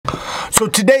So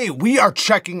today we are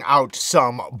checking out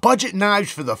some budget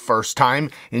knives for the first time.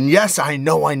 And yes, I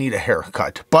know I need a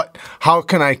haircut, but how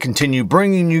can I continue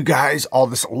bringing you guys all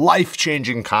this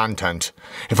life-changing content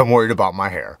if I'm worried about my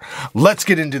hair? Let's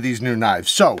get into these new knives.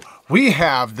 So we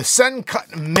have the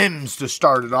SENCUT MIMS to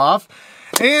start it off.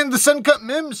 And the SENCUT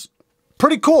MIMS,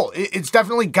 pretty cool. It's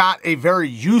definitely got a very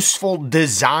useful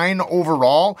design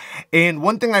overall. And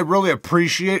one thing I really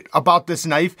appreciate about this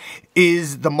knife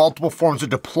is the multiple forms of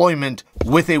deployment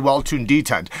with a well-tuned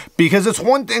detent. Because it's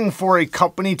one thing for a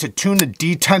company to tune a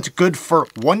detent good for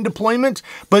one deployment,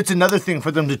 but it's another thing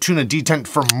for them to tune a detent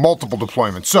for multiple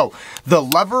deployments. So the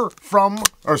leverage from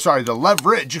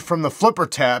the flipper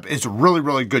tab is really,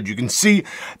 really good. You can see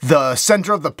the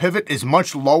center of the pivot is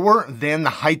much lower than the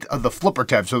height of the flipper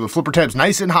tab. So the flipper tab's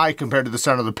nice and high compared to the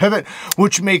center of the pivot,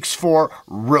 which makes for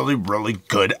really, really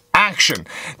good action.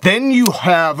 Then you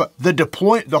have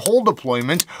the whole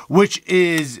deployment, which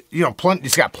is, you know,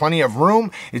 it's got plenty of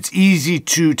room. It's easy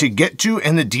to get to,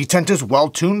 and the detent is well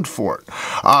tuned for it.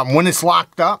 When it's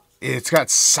locked up, it's got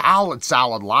solid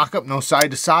lockup, no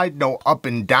side to side, no up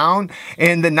and down.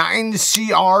 And the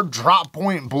 9CR drop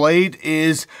point blade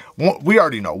is, we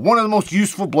already know, one of the most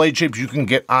useful blade shapes you can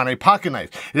get on a pocket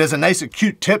knife. It has a nice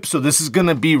acute tip, so this is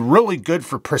gonna be really good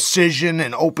for precision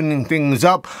and opening things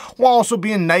up, while also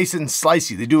being nice and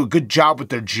slicey. They do a good job with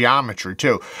their geometry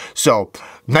too. So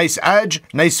nice edge,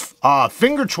 nice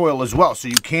finger choil as well. So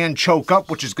you can choke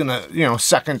up, which is gonna, you know,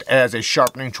 second as a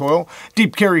sharpening choil.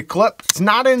 Deep carry clip. It's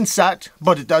not inset,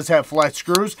 but it does have flat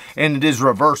screws, and it is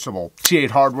reversible.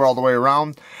 T8 hardware all the way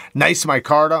around. Nice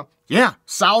micarta. Yeah,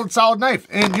 solid knife.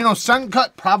 And you know,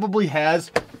 SENCUT probably has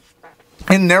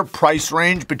in their price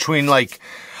range between like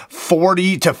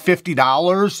 $40 to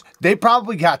 $50. They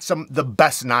probably got some of the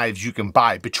best knives you can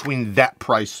buy between that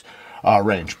price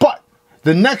range. But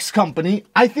the next company,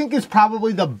 I think, is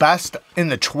probably the best in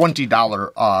the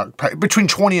 $20, between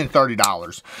 $20 and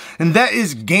 $30. And that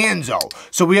is GANZO.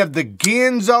 So we have the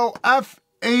GANZO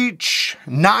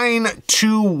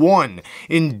FH921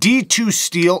 in D2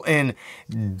 steel, and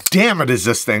damn it is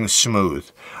this thing smooth.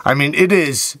 I mean, it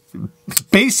is,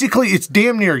 basically, it's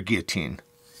damn near a guillotine.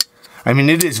 I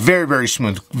mean, it is very, very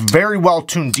smooth. Very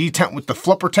well-tuned detent with the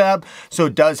flipper tab, so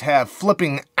it does have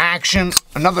flipping action.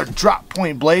 Another drop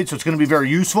point blade, so it's going to be very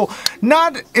useful.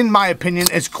 Not, in my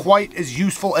opinion, as quite as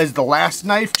useful as the last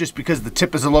knife, just because the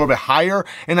tip is a little bit higher,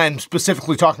 and I'm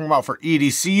specifically talking about for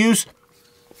EDC use.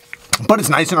 But it's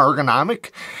nice and ergonomic,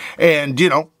 and, you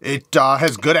know, it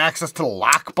has good access to the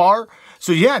lock bar.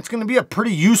 So yeah, it's going to be a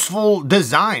pretty useful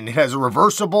design. It has a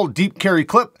reversible deep carry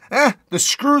clip. The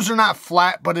screws are not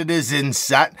flat, but it is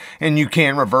inset, and you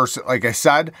can reverse it, like I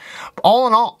said. All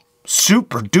in all,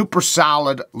 super duper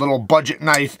solid little budget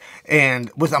knife, and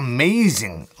with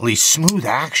amazingly smooth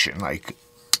action. Like,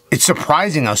 it's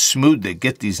surprising how smooth they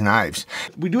get these knives.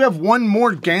 We do have one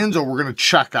more GANZO we're gonna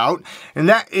check out, and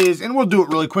that is, and we'll do it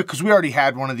really quick because we already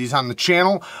had one of these on the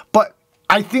channel, but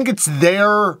I think it's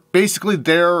basically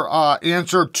their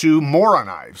answer to Mora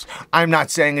knives. I'm not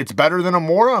saying it's better than a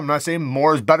Mora. I'm not saying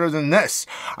Mora is better than this.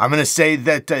 I'm gonna say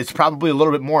that it's probably a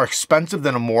little bit more expensive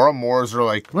than a Mora. Moras are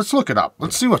like, let's look it up.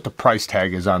 Let's see what the price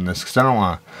tag is on this, because I don't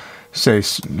wanna say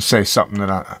something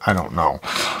that I don't know.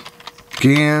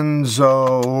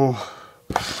 GANZO,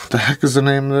 the heck is the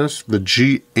name of this? The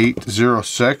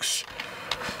G806.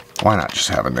 Why not just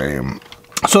have a name?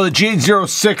 So the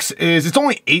G806 is, it's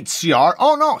only 8CR.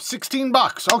 Oh no, 16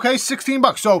 bucks. Okay, 16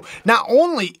 bucks. So not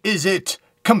only is it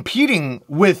competing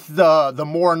with the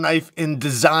Mora knife in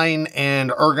design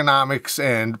and ergonomics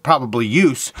and probably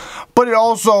use, but it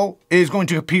also is going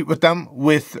to compete with them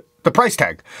with the price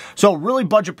tag. So really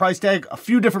budget price tag, a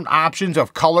few different options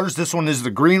of colors. This one is the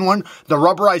green one. The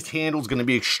rubberized handle is going to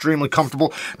be extremely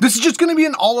comfortable. This is just going to be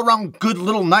an all-around good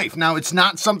little knife. Now, it's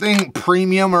not something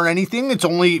premium or anything. It's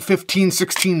only 15,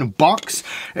 16 bucks,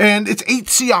 and it's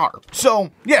 8CR. So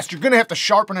yes, you're going to have to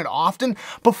sharpen it often,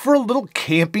 but for a little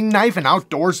camping knife, an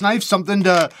outdoors knife, something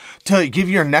to give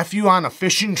your nephew on a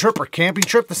fishing trip or camping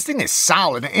trip, this thing is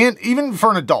solid. And even for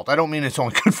an adult, I don't mean it's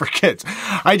only good for kids.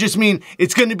 I just mean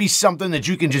it's going to be something that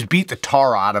you can just beat the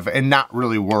tar out of and not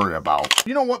really worry about.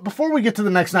 You know what, before we get to the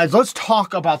next knives, let's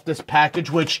talk about this package,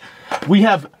 which we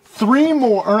have two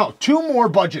more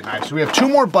budget knives. So we have two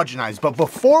more budget knives, but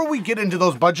before we get into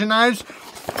those budget knives,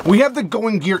 we have the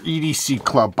Going Gear EDC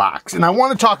Club box. And I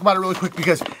want to talk about it really quick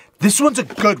because this one's a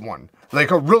good one.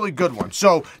 Like a really good one.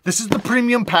 So this is the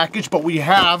premium package, but we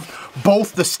have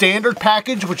both the standard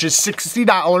package, which is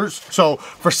 $60. So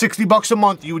for 60 bucks a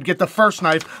month, you would get the first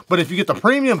knife. But if you get the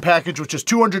premium package, which is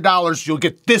 $200, you'll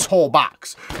get this whole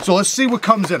box. So let's see what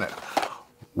comes in it.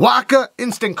 Waka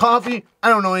instant coffee. I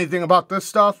don't know anything about this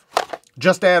stuff.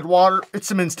 Just add water. It's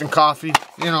some instant coffee,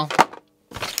 you know.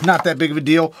 Not that big of a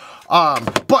deal.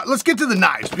 But let's get to the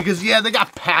knives because, yeah, they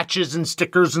got patches and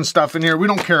stickers and stuff in here. We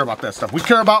don't care about that stuff. We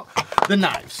care about the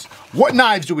knives. What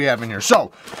knives do we have in here?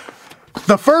 So,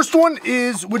 the first one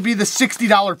would be the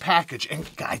 $60 package.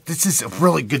 And, guys, this is a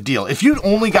really good deal. If you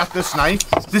only got this knife,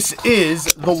 this is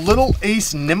the Little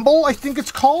Ace Nimble, I think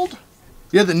it's called.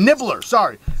 Yeah, the Nibbler,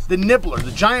 sorry. The Nibbler,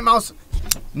 the Giant Mouse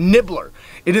Nibbler.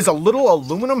 It is a little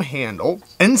aluminum handle,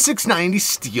 N690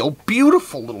 steel,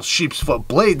 beautiful little sheep's foot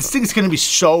blade. This thing is going to be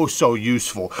so, so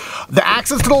useful. The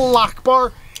access to the lock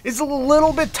bar is a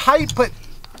little bit tight, but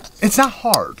it's not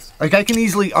hard. Like, I can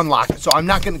easily unlock it, so I'm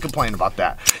not going to complain about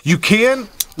that. You can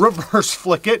reverse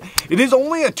flick it. It is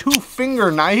only a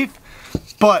 2-finger knife,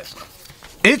 but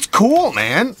it's cool,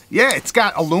 man. Yeah, it's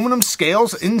got aluminum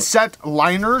scales, inset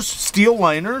liners, steel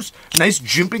liners, nice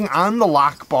jimping on the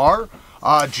lock bar.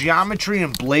 Geometry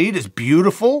and blade is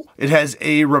beautiful. It has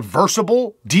a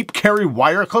reversible deep carry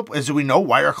wire clip. As we know,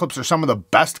 wire clips are some of the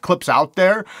best clips out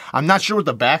there. I'm not sure what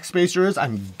the backspacer is.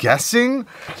 I'm guessing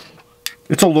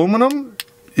it's aluminum.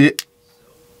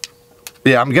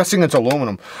 Yeah, I'm guessing it's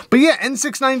aluminum. But yeah,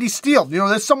 N690 steel. You know,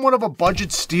 that's somewhat of a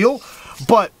budget steel,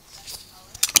 but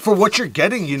for what you're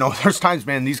getting, you know, there's times,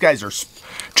 man, these guys are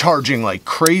charging like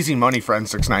crazy money for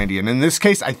N690. And in this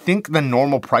case, I think the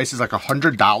normal price is like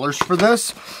 $100 for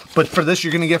this. But for this,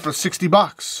 you're going to get for 60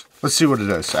 bucks. Let's see what it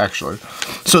is, actually.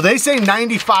 So they say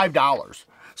 $95.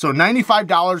 So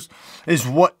 $95 is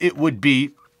what it would be.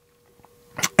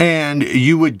 And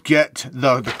you would get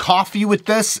the coffee with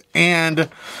this and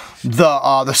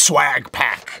the swag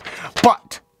pack.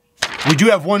 But we do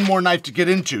have one more knife to get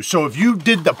into. So if you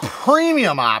did the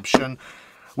premium option,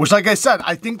 which, like I said,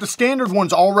 I think the standard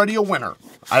one's already a winner.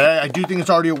 I do think it's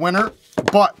already a winner,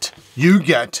 but you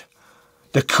get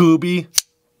the Kubi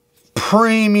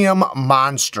Premium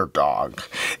Monster Dog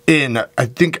in, I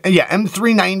think, yeah,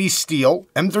 M390 steel.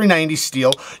 M390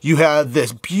 steel. You have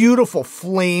this beautiful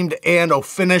flamed anno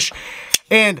finish.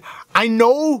 And I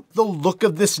know the look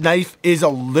of this knife is a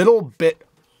little bit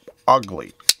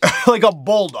ugly. Like a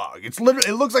bulldog. It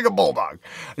looks like a bulldog.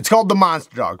 It's called the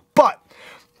Monster Dog. But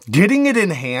getting it in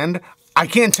hand, I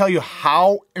can't tell you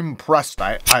how impressed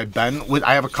I've been with.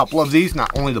 I have a couple of these,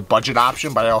 not only the budget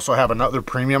option, but I also have another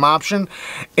premium option.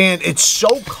 And it's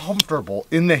so comfortable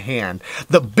in the hand.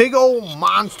 The big old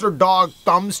Monster Dog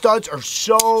thumb studs are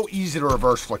so easy to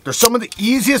reverse flick. They're some of the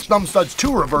easiest thumb studs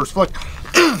to reverse flick.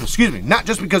 Excuse me, not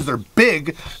just because they're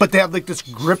big, but they have like this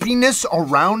grippiness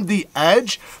around the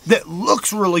edge that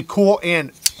looks really cool,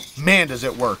 and man, does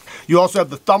it work. You also have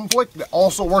the thumb flick that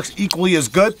also works equally as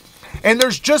good, and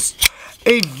there's just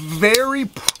a very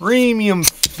premium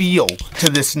feel to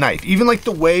this knife. Even like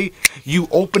the way you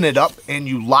open it up and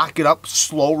you lock it up,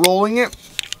 slow rolling it,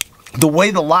 the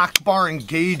way the lock bar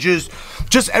engages,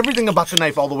 just everything about the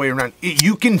knife all the way around.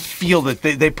 You can feel that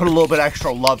they put a little bit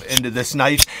extra love into this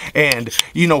knife. And,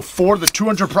 you know, for the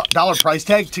 $200 price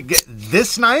tag to get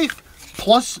this knife,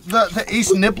 plus the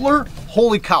Ace Nibbler,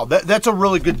 holy cow, that's a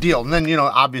really good deal. And then, you know,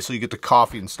 obviously you get the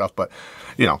coffee and stuff, but,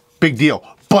 you know, big deal.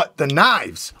 But the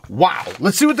knives, wow.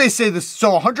 Let's see what they say this.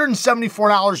 So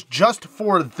 $174 just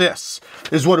for this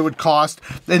is what it would cost.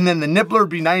 And then the Nibbler would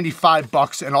be 95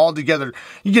 bucks, and all together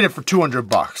you get it for 200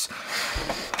 bucks.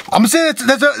 I'm gonna say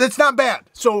that's not bad.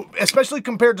 So especially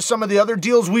compared to some of the other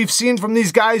deals we've seen from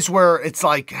these guys where it's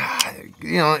like,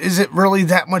 you know, is it really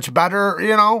that much better,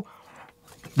 you know?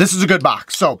 This is a good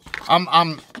box. So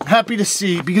I'm happy to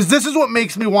see, because this is what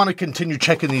makes me want to continue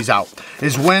checking these out,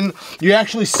 is when you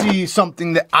actually see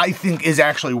something that I think is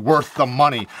actually worth the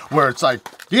money, where it's like,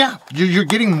 yeah, you're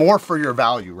getting more for your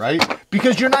value, right?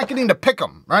 Because you're not getting to pick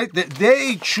them, right?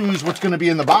 They choose what's going to be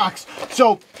in the box.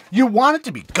 So you want it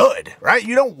to be good, right?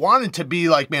 You don't want it to be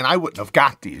like, man, I wouldn't have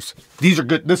got these. These are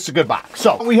good. This is a good box.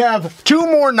 So we have two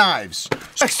more knives.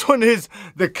 Next one is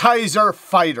the KIZER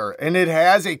Fighter, and it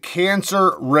has a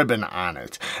cancer ribbon on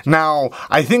it. Now,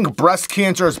 I think breast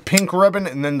cancer is pink ribbon,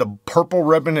 and then the purple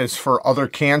ribbon is for other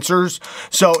cancers.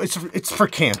 So it's for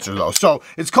cancer though. So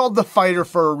it's called the Fighter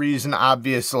for a reason,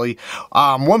 obviously.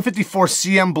 154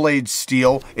 CM blade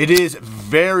steel. It is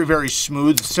very, very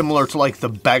smooth, similar to like the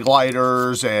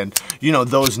Beglighters and, you know,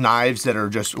 those knives that are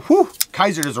just, whew.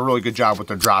 KIZER does a really good job with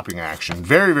their dropping action.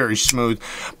 Very, very smooth.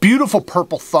 Beautiful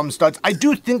purple thumb studs. I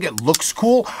do think it looks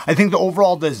cool. I think the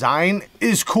overall design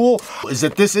is cool. Is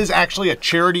that this is actually a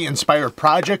charity-inspired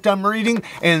project I'm reading,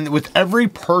 and with every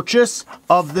purchase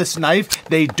of this knife,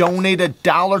 they donate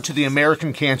 $1 to the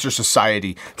American Cancer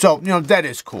Society. So, you know, that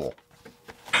is cool.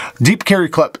 Deep carry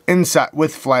clip inset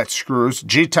with flat screws,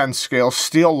 G10 scale,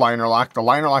 steel liner lock. The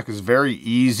liner lock is very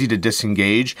easy to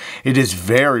disengage. It is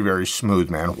very, very smooth,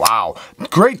 man. Wow.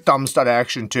 Great thumb stud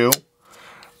action too.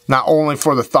 Not only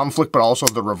for the thumb flick, but also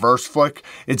the reverse flick.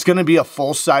 It's going to be a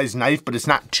full-size knife, but it's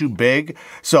not too big.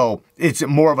 So it's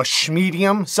more of a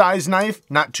medium size knife.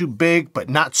 Not too big, but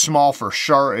not small for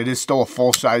sure. It is still a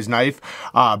full-size knife,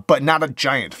 but not a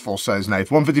giant full-size knife.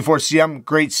 154 cm,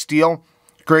 great steel.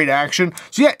 Great action.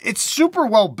 So yeah, it's super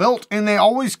well built, and they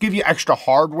always give you extra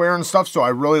hardware and stuff, so I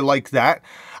really like that.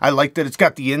 I like that it's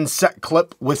got the inset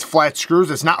clip with flat screws.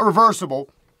 It's not reversible.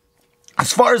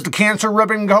 As far as the cancer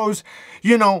ribbon goes,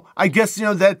 you know, I guess, you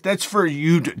know, that's for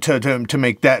you to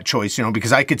make that choice, you know,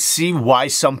 because I could see why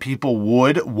some people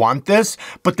would want this,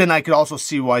 but then I could also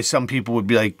see why some people would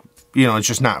be like, you know, it's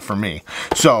just not for me.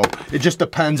 So it just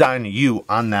depends on you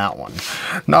on that one.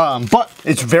 But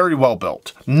it's very well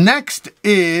built. Next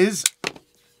is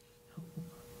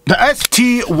the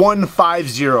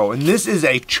ST150, and this is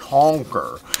a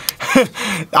chonker.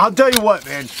 I'll tell you what,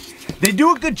 man. They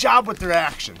do a good job with their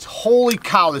actions. Holy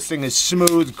cow, this thing is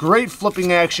smooth. Great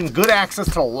flipping action. Good access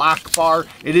to the lock bar.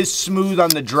 It is smooth on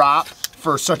the drop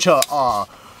for such a,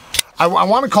 I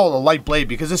want to call it a light blade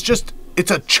because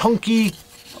it's a chunky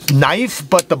knife,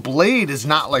 but the blade is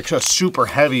not like a super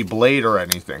heavy blade or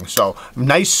anything. So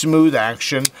nice smooth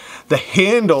action. The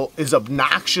handle is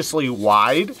obnoxiously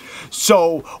wide.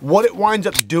 So what it winds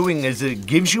up doing is it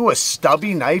gives you a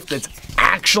stubby knife that's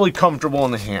actually comfortable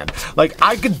in the hand. Like,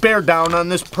 I could bear down on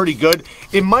this pretty good.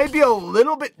 It might be a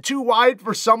little bit too wide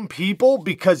for some people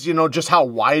because, you know, just how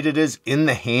wide it is in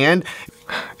the hand.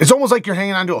 It's almost like you're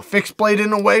hanging onto a fixed blade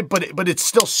in a way, but it's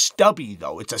still stubby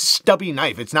though. It's a stubby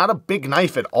knife. It's not a big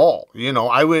knife at all. You know,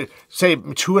 I would say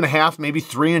 2.5, maybe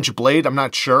 3-inch blade. I'm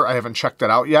not sure. I haven't checked that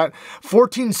out yet.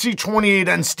 14C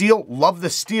 28N steel. Love the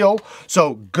steel.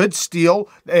 So good steel.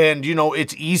 And you know,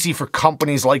 it's easy for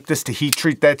companies like this to heat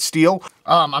treat that steel.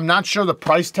 I'm not sure the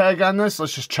price tag on this.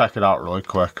 Let's just check it out really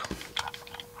quick.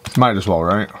 Might as well,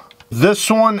 right? This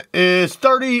one is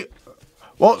 30.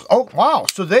 Well, oh, wow.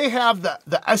 So they have the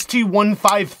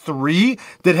ST153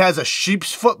 that has a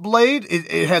sheep's foot blade.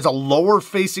 It has a lower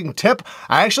facing tip.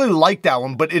 I actually like that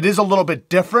one, but it is a little bit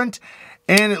different.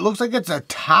 And it looks like it's a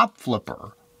top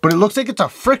flipper, but it looks like it's a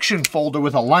friction folder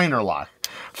with a liner lock.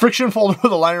 Friction folder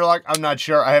with a liner lock, I'm not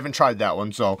sure. I haven't tried that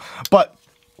one, so. But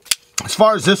as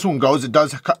far as this one goes, it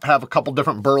does have a couple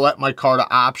different burlap micarta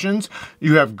options.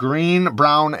 You have green,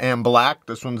 brown, and black.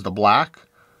 This one's the black.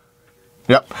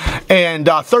 Yep, and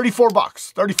 34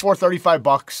 bucks, 34, 35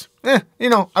 bucks. You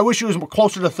know, I wish it was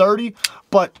closer to 30,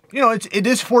 but you know, it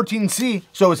is 14C,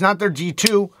 so it's not their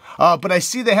D2. But I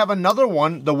see they have another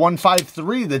one, the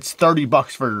 153, that's 30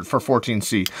 bucks for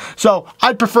 14C. So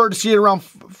I'd prefer to see it around,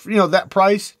 you know, that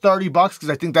price, 30 bucks, because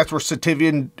I think that's where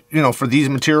SITIVIEN, you know, for these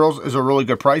materials is a really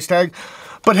good price tag.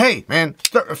 But hey, man,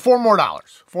 $4 more, $4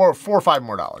 or $5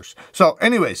 more. So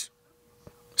anyways,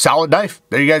 solid knife.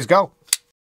 There you guys go.